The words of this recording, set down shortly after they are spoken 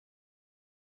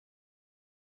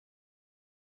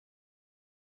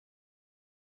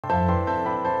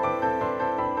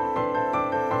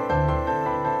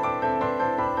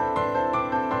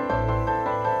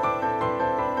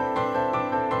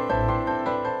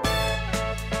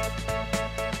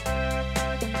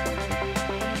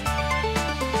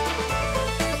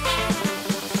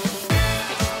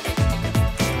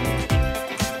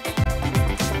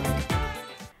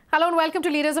welcome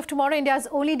to Leaders of Tomorrow, India's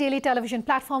only daily television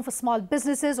platform for small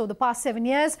businesses. Over the past 7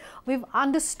 years, we've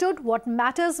understood what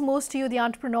matters most to you, the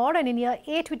entrepreneur, and in year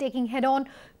 8, we're taking head-on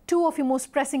two of your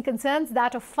most pressing concerns,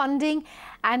 that of funding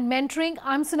and mentoring.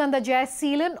 I'm Sunanda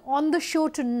Jayasseelan. On the show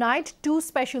tonight, two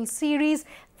special series.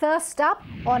 First up,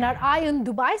 on our Eye on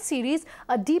Dubai series,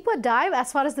 a deeper dive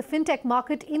as far as the fintech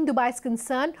market in Dubai is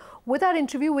concerned with our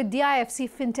interview with DIFC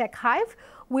FinTech Hive.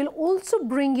 We'll also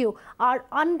bring you our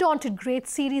Undaunted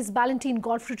Greats series. Ballantine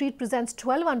Golf Retreat presents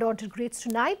 12 Undaunted Greats.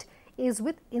 Tonight is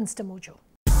with Instamojo.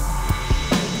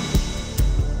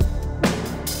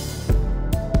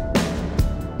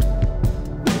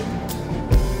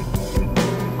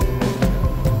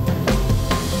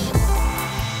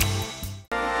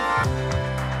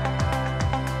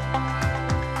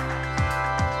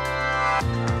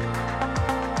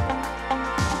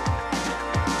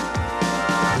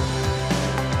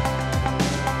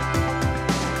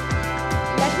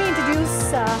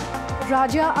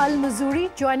 Raja Al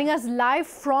Mazrouei joining us live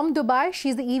from Dubai.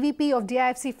 She's the EVP of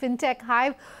DIFC FinTech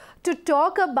Hive to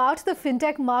talk about the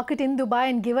fintech market in Dubai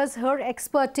and give us her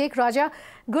expert take. Raja,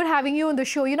 good having you on the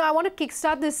show. You know, I want to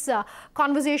kickstart this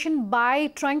conversation by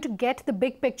trying to get the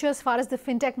big picture as far as the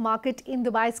fintech market in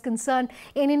Dubai is concerned.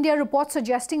 In India, reports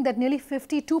suggesting that nearly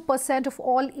 52% of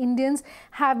all Indians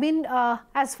have been,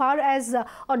 as far as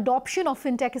adoption of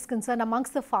fintech is concerned,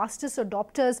 amongst the fastest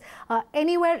adopters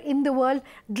anywhere in the world,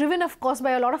 driven, of course,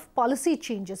 by a lot of policy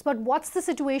changes. But what's the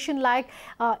situation like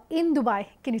in Dubai?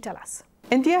 Can you tell us?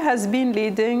 India has been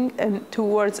leading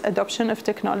towards adoption of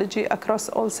technology across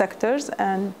all sectors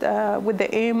and with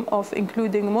the aim of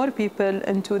including more people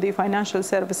into the financial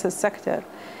services sector.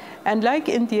 And like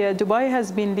India, Dubai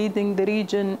has been leading the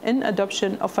region in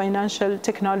adoption of financial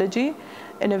technology,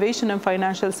 innovation and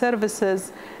financial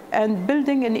services, and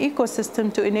building an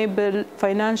ecosystem to enable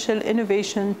financial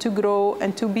innovation to grow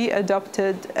and to be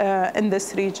adopted in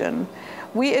this region.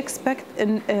 We expect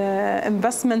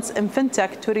investments in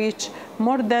fintech to reach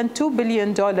more than $2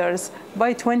 billion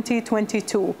by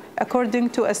 2022, according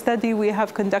to a study we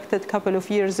have conducted a couple of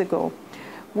years ago.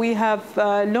 We have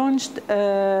launched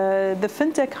the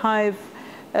FinTech Hive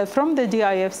from the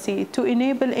DIFC to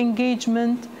enable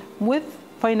engagement with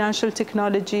financial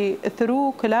technology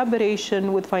through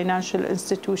collaboration with financial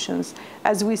institutions,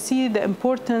 as we see the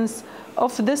importance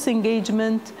of this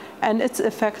engagement and its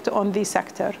effect on the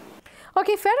sector.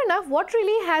 Okay, fair enough. What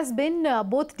really has been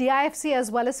both DIFC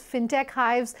as well as FinTech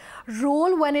Hive's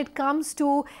role when it comes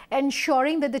to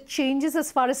ensuring that the changes as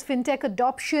far as fintech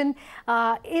adoption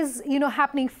is,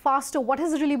 happening faster? What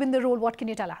has really been the role? What can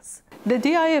you tell us? The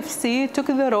DIFC took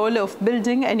the role of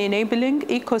building an enabling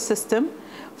ecosystem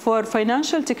for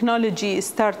financial technology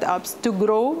startups to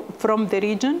grow from the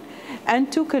region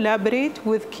and to collaborate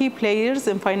with key players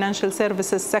in financial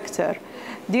services sector.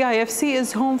 DIFC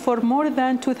is home for more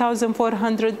than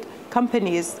 2,400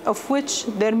 companies, of which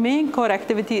their main core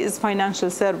activity is financial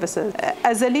services.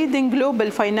 As a leading global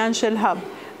financial hub,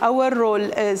 our role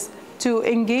is to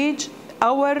engage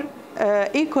our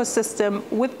ecosystem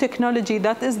with technology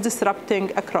that is disrupting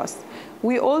across.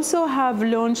 We also have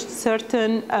launched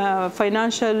certain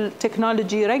financial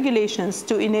technology regulations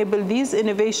to enable these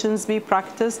innovations be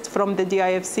practiced from the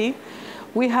DIFC.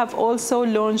 We have also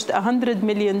launched a $100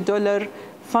 million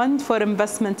fund for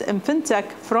investment in fintech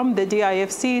from the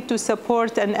DIFC to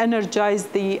support and energize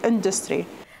the industry.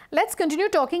 Let's continue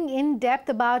talking in depth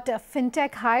about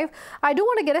FinTech Hive. I do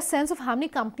want to get a sense of how many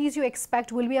companies you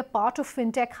expect will be a part of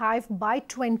FinTech Hive by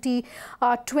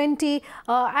 2020.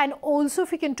 And also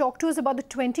if you can talk to us about the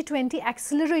 2020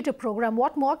 Accelerator Program.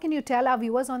 What more can you tell our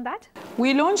viewers on that?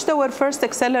 We launched our first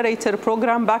Accelerator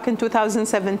Program back in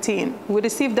 2017. We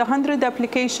received 100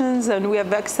 applications and we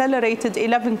have accelerated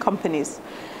 11 companies.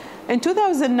 In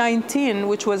 2019,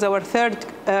 which was our third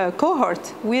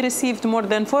cohort, we received more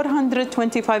than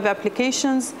 425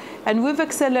 applications, and we've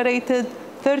accelerated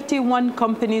 31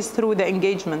 companies through the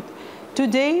engagement.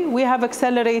 Today, we have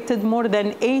accelerated more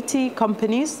than 80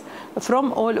 companies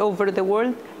from all over the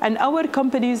world, and our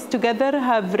companies together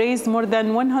have raised more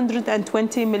than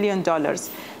 $120 million.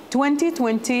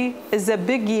 2020 is a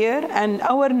big year, and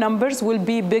our numbers will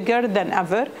be bigger than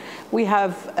ever. We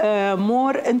have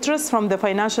more interest from the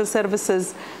financial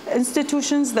services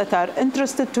institutions that are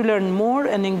interested to learn more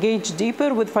and engage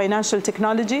deeper with financial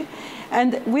technology.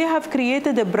 And we have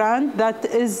created a brand that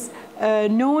is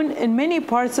known in many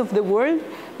parts of the world.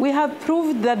 We have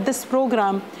proved that this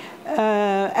program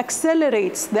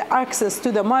accelerates the access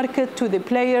to the market, to the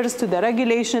players, to the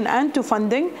regulation, and to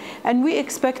funding. And we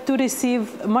expect to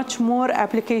receive much more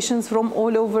applications from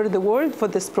all over the world for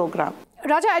this program.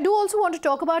 Raja, I do also want to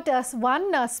talk about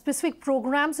one, specific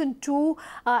programs, and two,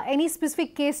 any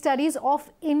specific case studies of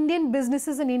Indian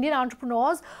businesses and Indian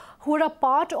entrepreneurs who are a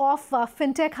part of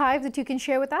FinTech Hive that you can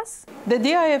share with us? The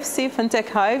DIFC FinTech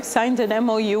Hive signed an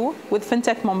MOU with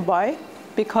FinTech Mumbai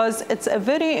because it's a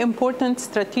very important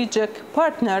strategic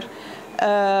partner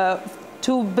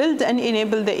to build and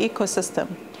enable the ecosystem.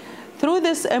 Through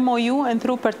this MOU and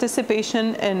through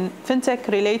participation in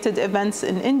FinTech-related events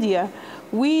in India,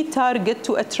 we target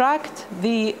to attract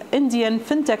the Indian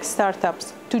FinTech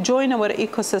startups to join our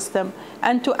ecosystem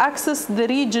and to access the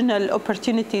regional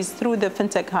opportunities through the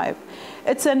FinTech Hive.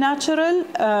 It's a natural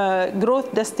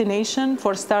growth destination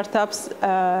for startups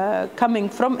coming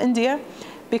from India,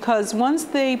 because once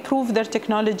they prove their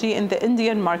technology in the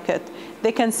Indian market,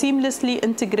 they can seamlessly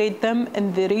integrate them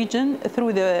in the region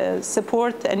through the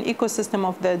support and ecosystem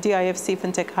of the DIFC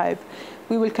FinTech Hive.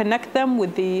 We will connect them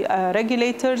with the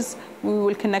regulators, we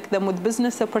will connect them with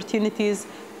business opportunities,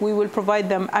 we will provide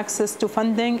them access to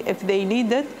funding if they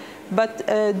need it. But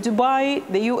Dubai,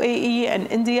 the UAE,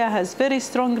 and India has very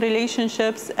strong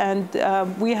relationships, and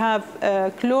we have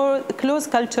close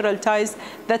cultural ties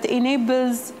that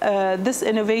enables this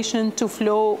innovation to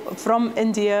flow from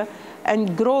India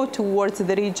and grow towards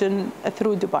the region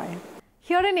through Dubai.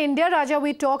 Here in India, Raja,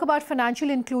 we talk about financial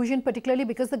inclusion, particularly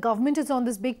because the government is on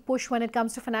this big push when it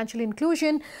comes to financial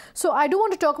inclusion. So I do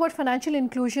want to talk about financial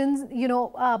inclusion,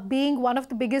 being one of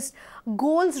the biggest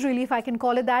goals, really, if I can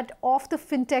call it that, of the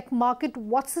fintech market.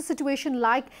 What's the situation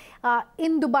like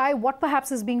in Dubai? What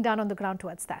perhaps is being done on the ground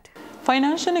towards that?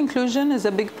 Financial inclusion is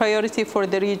a big priority for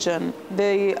the region.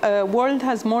 The world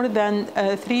has more than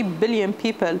 3 billion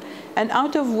people, and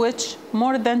out of which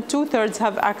more than 2/3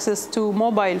 have access to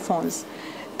mobile phones.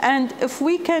 And if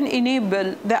we can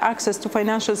enable the access to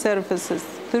financial services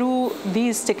through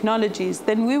these technologies,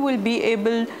 then we will be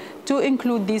able to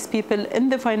include these people in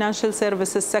the financial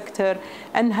services sector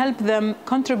and help them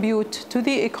contribute to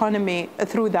the economy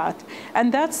through that.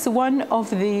 And that's one of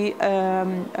the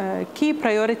key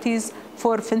priorities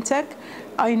for FinTech.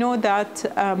 I know that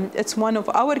it's one of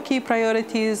our key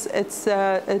priorities. It's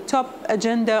a top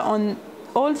agenda on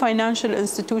all financial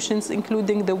institutions,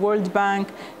 including the World Bank,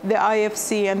 the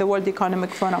IFC, and the World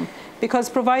Economic Forum, because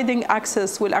providing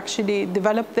access will actually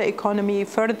develop the economy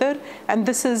further, and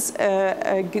this is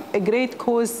a great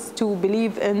cause to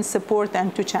believe in, support,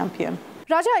 and to champion.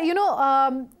 Raja,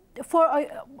 for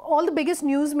all the biggest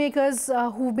newsmakers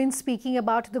who've been speaking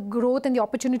about the growth and the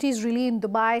opportunities really in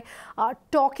Dubai,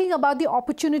 talking about the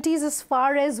opportunities as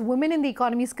far as women in the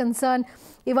economy is concerned,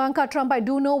 Ivanka Trump, I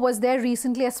do know, was there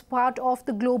recently as part of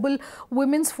the Global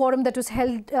Women's Forum that was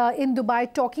held in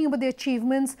Dubai, talking about the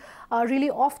achievements really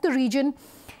of the region.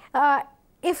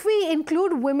 If we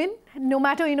include women, no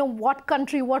matter what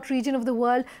country, what region of the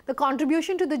world, the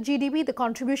contribution to the GDP, the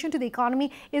contribution to the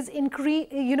economy is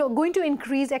going to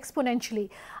increase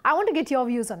exponentially. I want to get your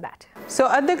views on that. So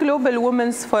at the Global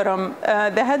Women's Forum,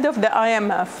 the head of the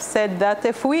IMF said that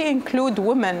if we include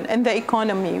women in the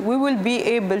economy, we will be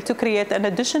able to create an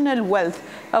additional wealth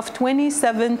of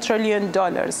 $27 trillion.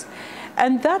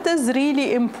 And that is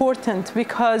really important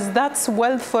because that's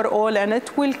wealth for all, and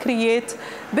it will create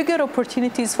bigger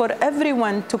opportunities for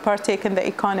everyone to partake in the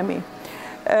economy.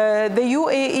 The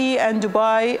UAE and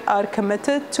Dubai are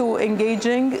committed to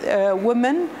engaging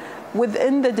women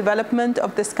within the development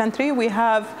of this country. We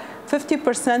have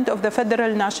 50% of the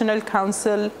Federal National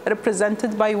Council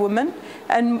represented by women,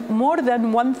 and more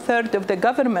than 1/3 of the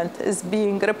government is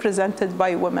being represented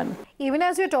by women. Even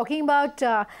as you're talking about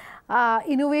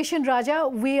innovation, Raja,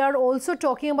 we are also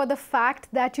talking about the fact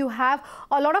that you have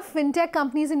a lot of fintech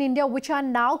companies in India which are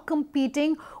now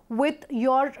competing with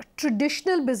your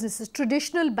traditional businesses,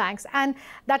 traditional banks, and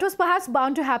that was perhaps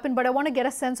bound to happen, but I want to get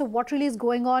a sense of what really is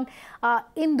going on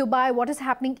in Dubai, what is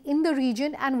happening in the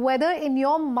region, and whether in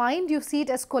your mind you see it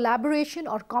as collaboration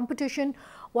or competition.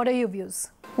 What are your views?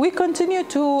 We continue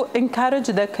to encourage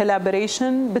the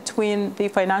collaboration between the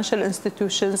financial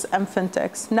institutions and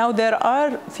fintechs. Now, there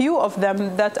are few of them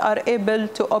that are able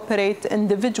to operate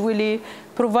individually,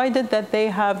 provided that they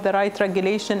have the right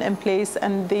regulation in place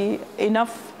and the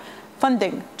enough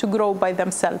funding to grow by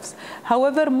themselves.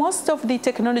 However, most of the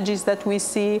technologies that we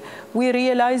see, we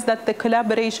realize that the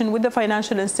collaboration with the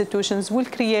financial institutions will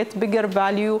create bigger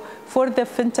value for the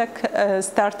fintech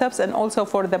startups and also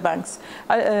for the banks.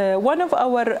 One of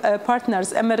our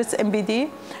partners, Emirates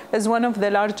NBD, is one of the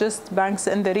largest banks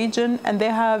in the region, and they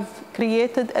have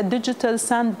created a digital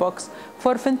sandbox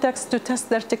for fintechs to test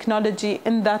their technology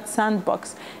in that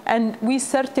sandbox. And we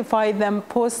certify them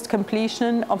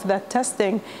post-completion of that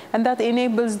testing, and that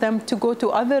enables them to go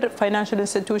to other financial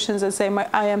institutions and say,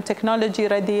 I am technology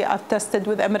ready, I've tested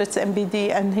with Emirates MBD,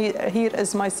 and here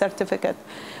is my certificate.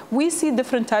 We see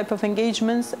different type of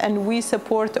engagements, and we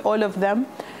support all of them.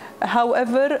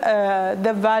 However,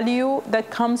 the value that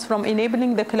comes from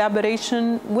enabling the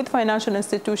collaboration with financial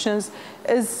institutions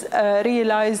is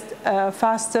realized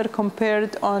faster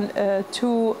compared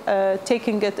to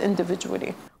taking it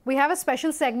individually. We have a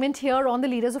special segment here on the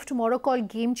Leaders of Tomorrow called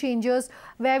Game Changers,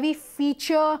 where we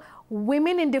feature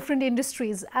women in different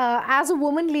industries. As a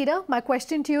woman leader, my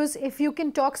question to you is if you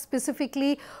can talk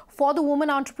specifically for the women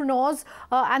entrepreneurs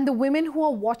and the women who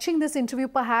are watching this interview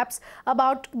perhaps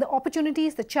about the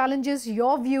opportunities, the challenges,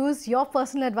 your views, your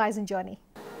personal advice and journey.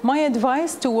 My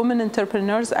advice to women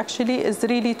entrepreneurs actually is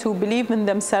really to believe in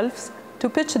themselves, to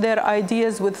pitch their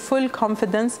ideas with full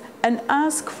confidence and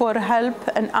ask for help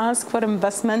and ask for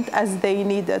investment as they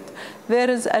need it. There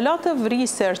is a lot of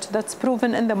research that's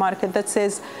proven in the market that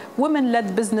says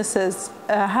women-led businesses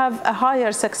have a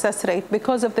higher success rate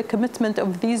because of the commitment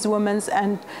of these women's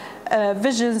and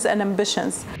visions and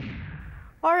ambitions.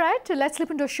 All right, let's slip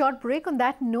into a short break. On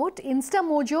that note,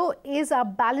 Instamojo is our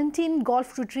Ballantine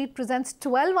Golf Retreat presents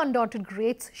 12 undaunted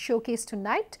greats showcase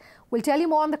tonight. We'll tell you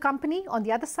more on the company on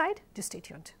the other side. Just stay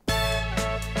tuned.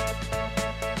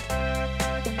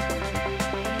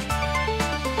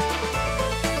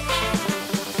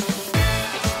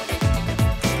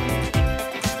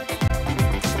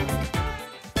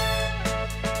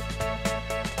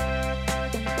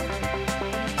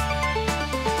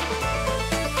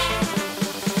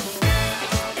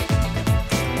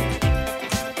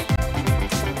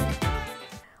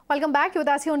 Welcome back. You're with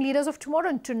us here on Leaders of Tomorrow,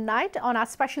 and tonight on our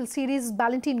special series,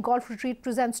 Ballantine Golf Retreat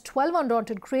presents 12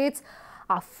 undaunted greats.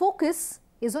 Our focus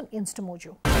is on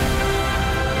Instamojo.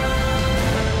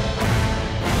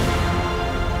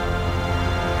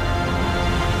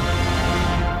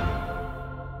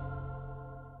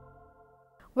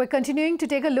 We're continuing to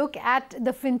take a look at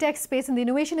the fintech space and the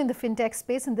innovation in the fintech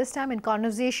space, and this time in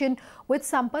conversation with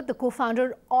Sampad, the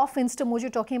co-founder of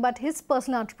Instamojo, talking about his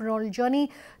personal entrepreneurial journey,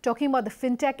 talking about the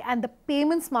fintech and the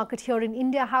payments market here in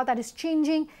India, how that is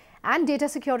changing, and data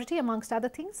security, amongst other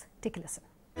things. Take a listen.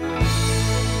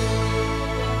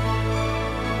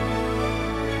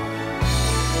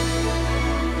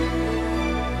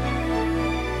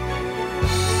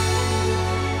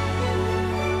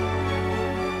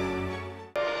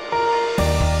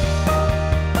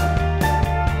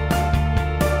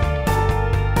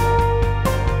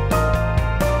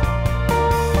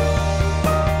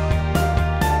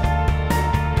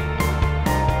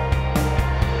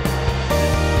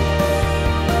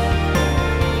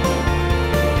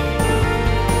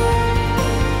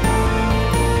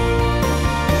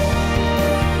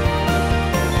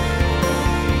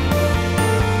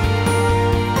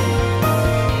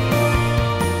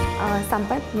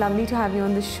 Sampad, lovely to have you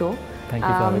on the show. Thank you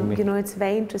for having me. You know, it's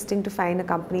very interesting to find a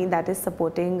company that is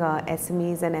supporting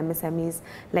SMEs and MSMEs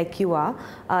like you are.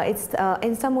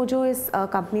 Instamojo is a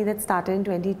company that started in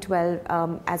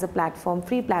 2012 as a platform,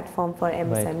 free platform for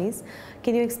MSMEs. Right.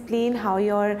 Can you explain how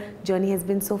your journey has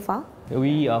been so far?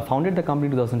 We founded the company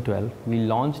in 2012. We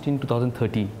launched in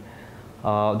 2013.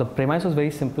 The premise was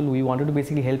very simple. We wanted to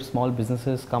basically help small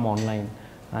businesses come online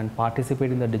and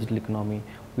participate in the digital economy.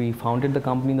 We founded the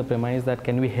company in the premise that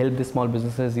can we help the small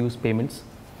businesses use payments,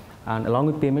 and along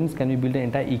with payments can we build an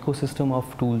entire ecosystem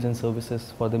of tools and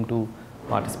services for them to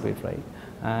participate, right?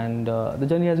 And the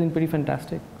journey has been pretty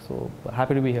fantastic, so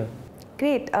happy to be here.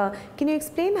 Great. Can you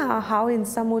explain how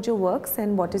Instamojo works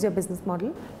and what is your business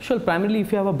model? Sure. Primarily,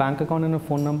 if you have a bank account and a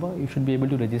phone number, you should be able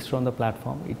to register on the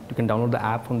platform. You can download the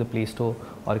app from the Play Store,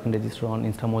 or you can register on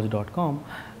instamojo.com.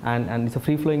 And it's a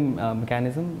free-flowing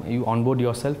mechanism. You onboard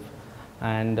yourself,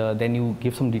 and then you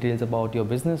give some details about your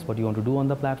business, what you want to do on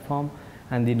the platform,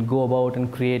 and then go about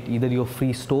and create either your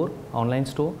free store, online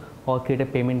store, or create a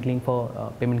payment link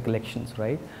for payment collections,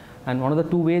 right? And one of the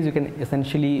two ways you can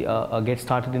essentially get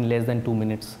started in less than 2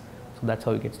 minutes. So that's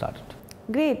how you get started.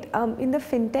 Great. In the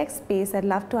fintech space, I'd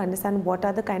love to understand what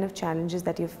are the kind of challenges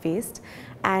that you've faced,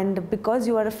 and because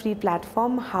you are a free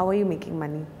platform, how are you making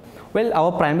money? Well,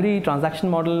 our primary transaction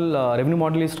model, revenue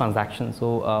model is transaction.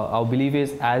 So our belief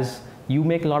is as you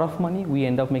make a lot of money, we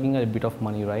end up making a bit of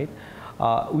money, right?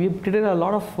 We have created a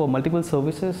lot of multiple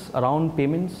services around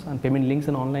payments and payment links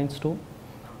and online store.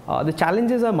 The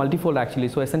challenges are multifold actually.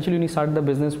 So essentially when we started the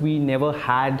business, we never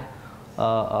had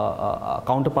a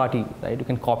counterparty, right, you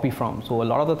can copy from. So a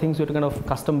lot of the things we have to kind of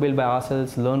custom build by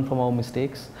ourselves, learn from our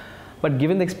mistakes. But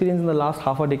given the experience in the last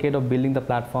half a decade of building the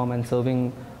platform and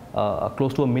serving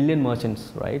close to 1 million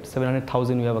merchants, right,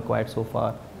 700,000 we have acquired so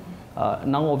far,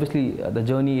 Now obviously the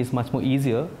journey is much more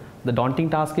easier. The daunting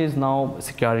task is now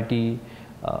security,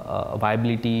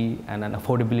 viability and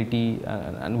affordability,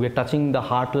 and we're touching the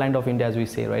heartland of India, as we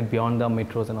say, right, beyond the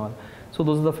metros and all. So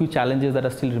those are the few challenges that are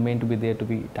still remain to be there to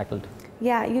be tackled.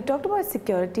 Yeah, you talked about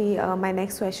security. My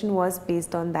next question was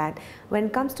based on that. When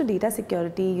it comes to data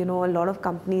security, you know, a lot of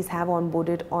companies have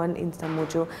onboarded on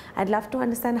Instamojo. I'd love to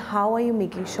understand how are you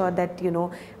making sure that, you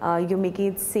know, you're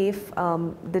making it safe,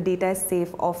 the data is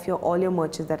safe of all your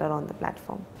merchants that are on the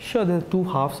platform? Sure, there are two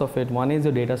halves of it. One is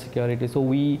your data security. So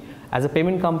we, as a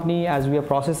payment company, as we are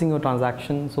processing your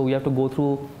transaction, so we have to go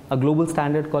through a global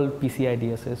standard called PCI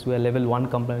DSS. We are level 1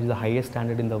 compliance, which is the highest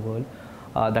standard in the world.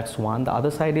 That's one. The other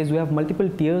side is we have multiple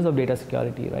tiers of data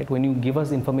security, right? When you give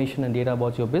us information and data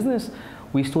about your business,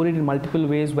 we store it in multiple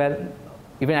ways where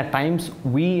even at times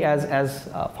we as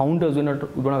founders, we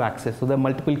don't have access. So there are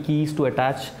multiple keys to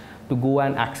attach to go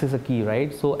and access a key,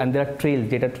 right? So, and there are trails,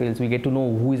 data trails. We get to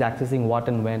know who is accessing what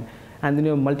and when. And then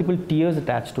you have multiple tiers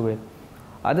attached to it.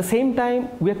 At the same time,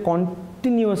 we are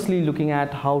continuously looking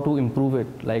at how to improve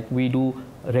it. Like we do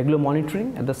regular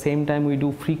monitoring. At the same time, we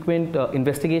do frequent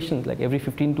investigations, like every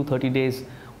 15 to 30 days.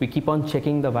 We keep on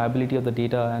checking the viability of the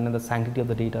data and the sanctity of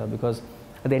the data, because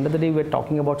at the end of the day, we're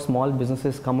talking about small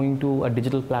businesses coming to a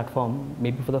digital platform,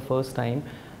 maybe for the first time,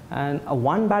 and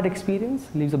one bad experience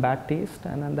leaves a bad taste,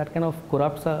 and that kind of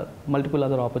corrupts multiple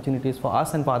other opportunities for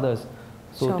us and for others.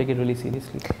 So sure. Take it really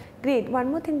seriously. Great.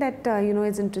 One more thing that you know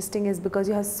is interesting is because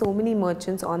you have so many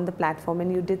merchants on the platform,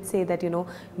 and you did say that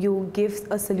you give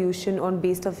a solution on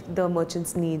based of the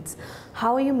merchant's needs.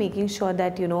 How are you making sure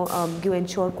that you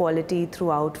ensure quality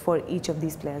throughout for each of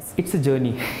these players? It's a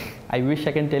journey. I wish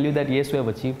I can tell you that yes, we have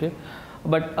achieved it,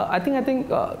 but I think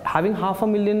having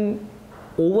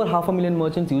over half a million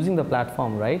merchants using the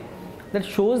platform, right? That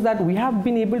shows that we have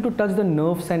been able to touch the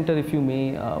nerve center, if you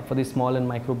may, for the small and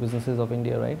micro businesses of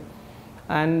India, right?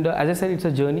 And as I said, it's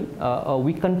a journey.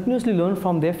 We continuously learn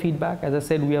from their feedback. As I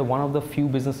said, we are one of the few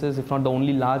businesses, if not the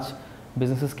only large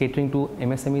businesses catering to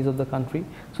MSMEs of the country.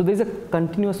 So there's a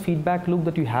continuous feedback loop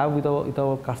that you have with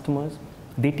our customers.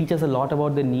 They teach us a lot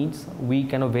about their needs. We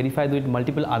kind of verify with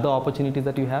multiple other opportunities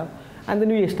that you have. And then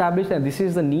we establish that this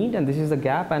is the need and this is the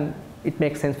gap, and it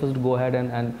makes sense for us to go ahead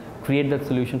and create that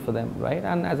solution for them, right?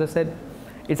 And as I said,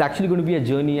 it's actually going to be a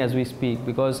journey as we speak,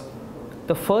 because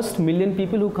the first million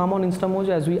people who come on Instamojo,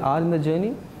 as we are in the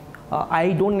journey,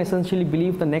 I don't essentially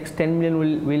believe the next 10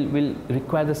 million will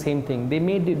require the same thing. They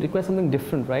may require something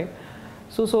different, right?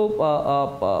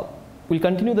 So we'll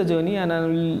continue the journey, and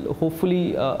we'll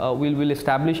hopefully we'll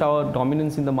establish our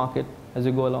dominance in the market as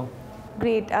we go along.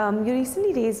 Great. You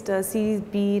recently raised a Series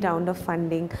B round of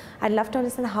funding. I'd love to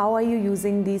understand how are you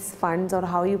using these funds, or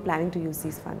how are you planning to use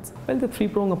these funds? Well, the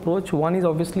three-pronged approach. One is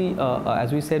obviously,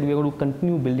 as we said, we are going to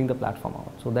continue building the platform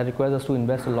out. So that requires us to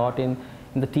invest a lot in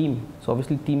the team. So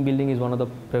obviously, team building is one of the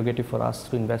prerogative for us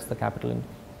to invest the capital in.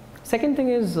 Second thing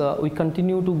is we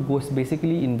continue to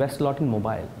basically invest a lot in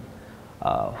mobile.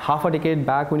 Half a decade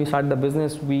back when we started the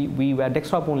business, we were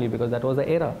desktop only because that was the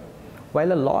era.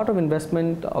 While a lot of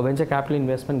investment, venture capital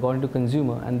investment got into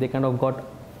consumer, and they kind of got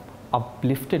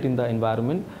uplifted in the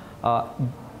environment,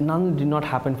 none did not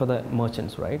happen for the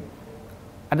merchants, right?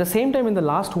 At the same time, in the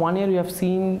last 1 year, we have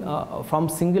seen from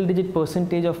single-digit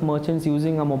percentage of merchants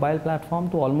using a mobile platform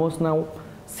to almost now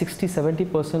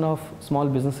 60–70% of small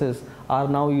businesses are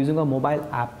now using a mobile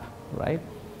app, right?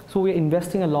 So we are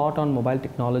investing a lot on mobile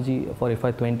technology for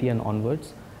FY20 and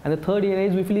onwards. And the third area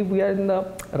is we believe we are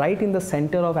right in the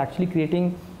center of actually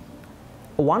creating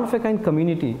a one-of-a-kind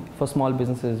community for small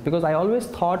businesses, because I always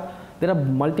thought there are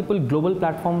multiple global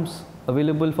platforms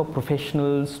available for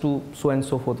professionals to so and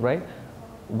so forth, right?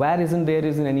 Where isn't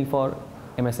any for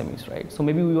MSMEs, right? So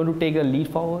maybe we want to take a lead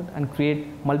forward and create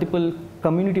multiple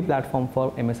community platform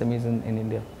for MSMEs in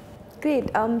India.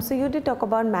 Great. So you did talk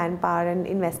about manpower and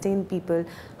investing in people.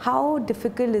 How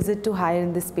difficult is it to hire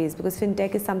in this space? Because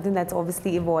fintech is something that's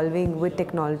obviously evolving with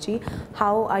technology.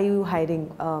 How are you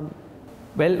hiring?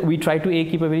 Well, we try to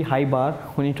keep a very high bar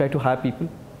when you try to hire people.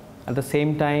 At the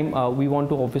same time, we want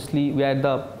to we are at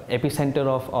the epicenter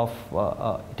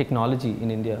of technology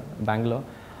in India, Bangalore.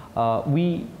 A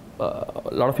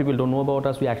lot of people don't know about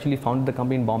us. We actually founded the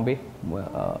company in Bombay.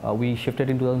 We shifted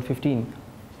in 2015.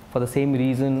 For the same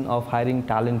reason of hiring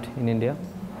talent in India.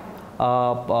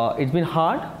 It's been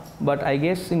hard, but I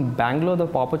guess in Bangalore, the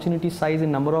opportunity size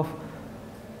and number of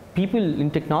people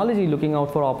in technology looking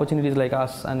out for opportunities like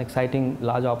us and exciting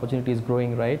large opportunities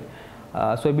growing, right?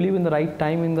 So I believe in the right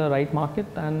time, in the right market,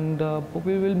 and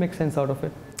we will make sense out of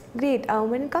it. Great.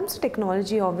 When it comes to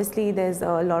technology, obviously there's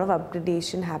a lot of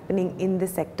upgradation happening in the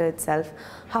sector itself.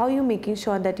 How are you making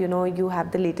sure that you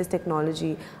have the latest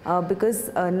technology?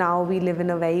 Because now we live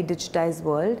in a very digitized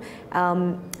world.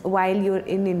 While you're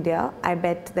in India, I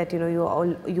bet that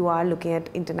you are looking at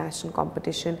international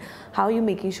competition. How are you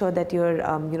making sure that you're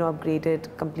upgraded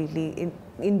completely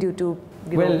in due to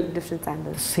different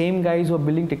standards? Same guys who are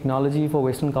building technology for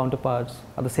Western counterparts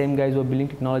are the same guys who are building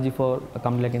technology for a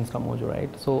company like Instamojo, right?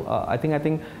 So I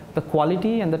think the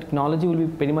quality and the technology will be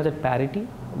pretty much at parity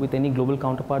with any global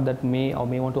counterpart that may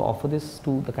want to offer this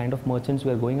to the kind of merchants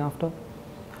we are going after.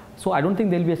 So I don't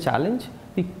think there will be a challenge.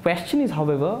 The question is,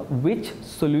 however, which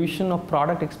solution or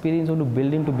product experience you want to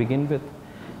build in to begin with.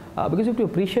 Because you have to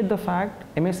appreciate the fact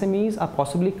MSMEs are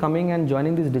possibly coming and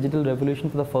joining this digital revolution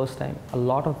for the first time, a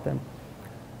lot of them.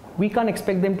 We can't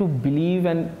expect them to believe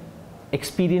and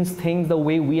experience things the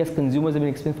way we as consumers have been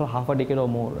experiencing for half a decade or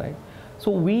more, right?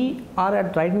 So we are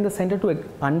right in the center to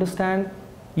understand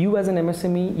you as an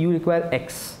MSME, you require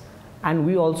X. And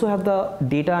we also have the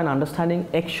data and understanding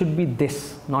X should be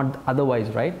this, not otherwise,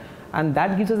 right? And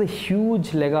that gives us a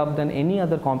huge leg up than any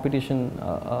other competition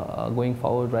going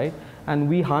forward, right? And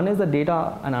we harness the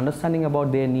data and understanding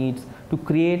about their needs to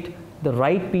create the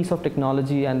right piece of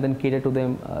technology and then cater to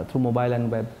them through mobile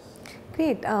and web.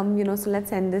 Great. So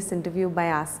let's end this interview by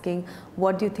asking,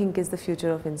 what do you think is the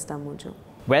future of Instamojo?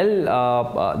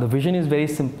 Well, the vision is very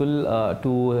simple,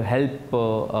 to help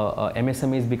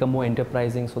MSMEs become more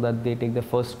enterprising so that they take the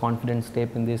first confident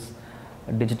step in this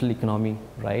digital economy,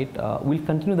 right? We'll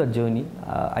continue the journey.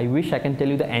 I wish I can tell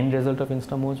you the end result of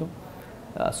Instamojo.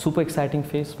 Super exciting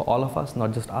phase for all of us,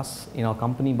 not just us in our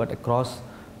company, but across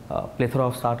plethora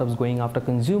of startups going after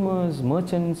consumers,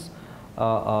 merchants.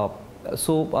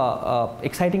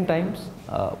 Exciting times.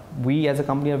 We as a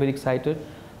company are very excited.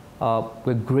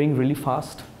 We're growing really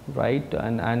fast, right?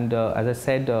 And as I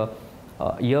said, a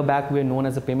year back we were known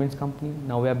as a payments company.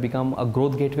 Now we have become a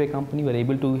growth gateway company. We're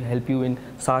able to help you in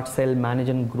start, sell, manage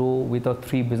and grow with our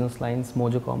 3 business lines: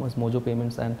 Mojo Commerce, Mojo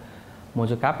Payments and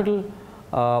Mojo Capital.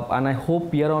 And I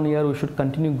hope year on year we should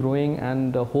continue growing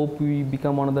and hope we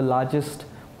become one of the largest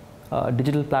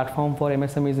digital platform for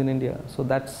MSMEs in India. So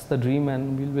that's the dream,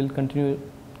 and we will continue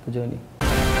the journey.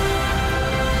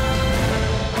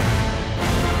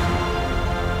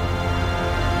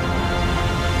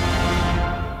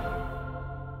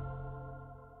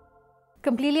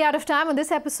 Completely out of time on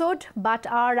this episode, but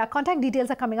our contact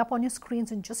details are coming up on your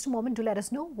screens in just a moment. Do let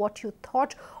us know what you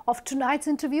thought of tonight's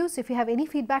interviews. If you have any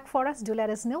feedback for us, do let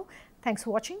us know. Thanks for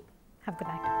watching. Have a good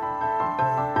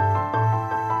night.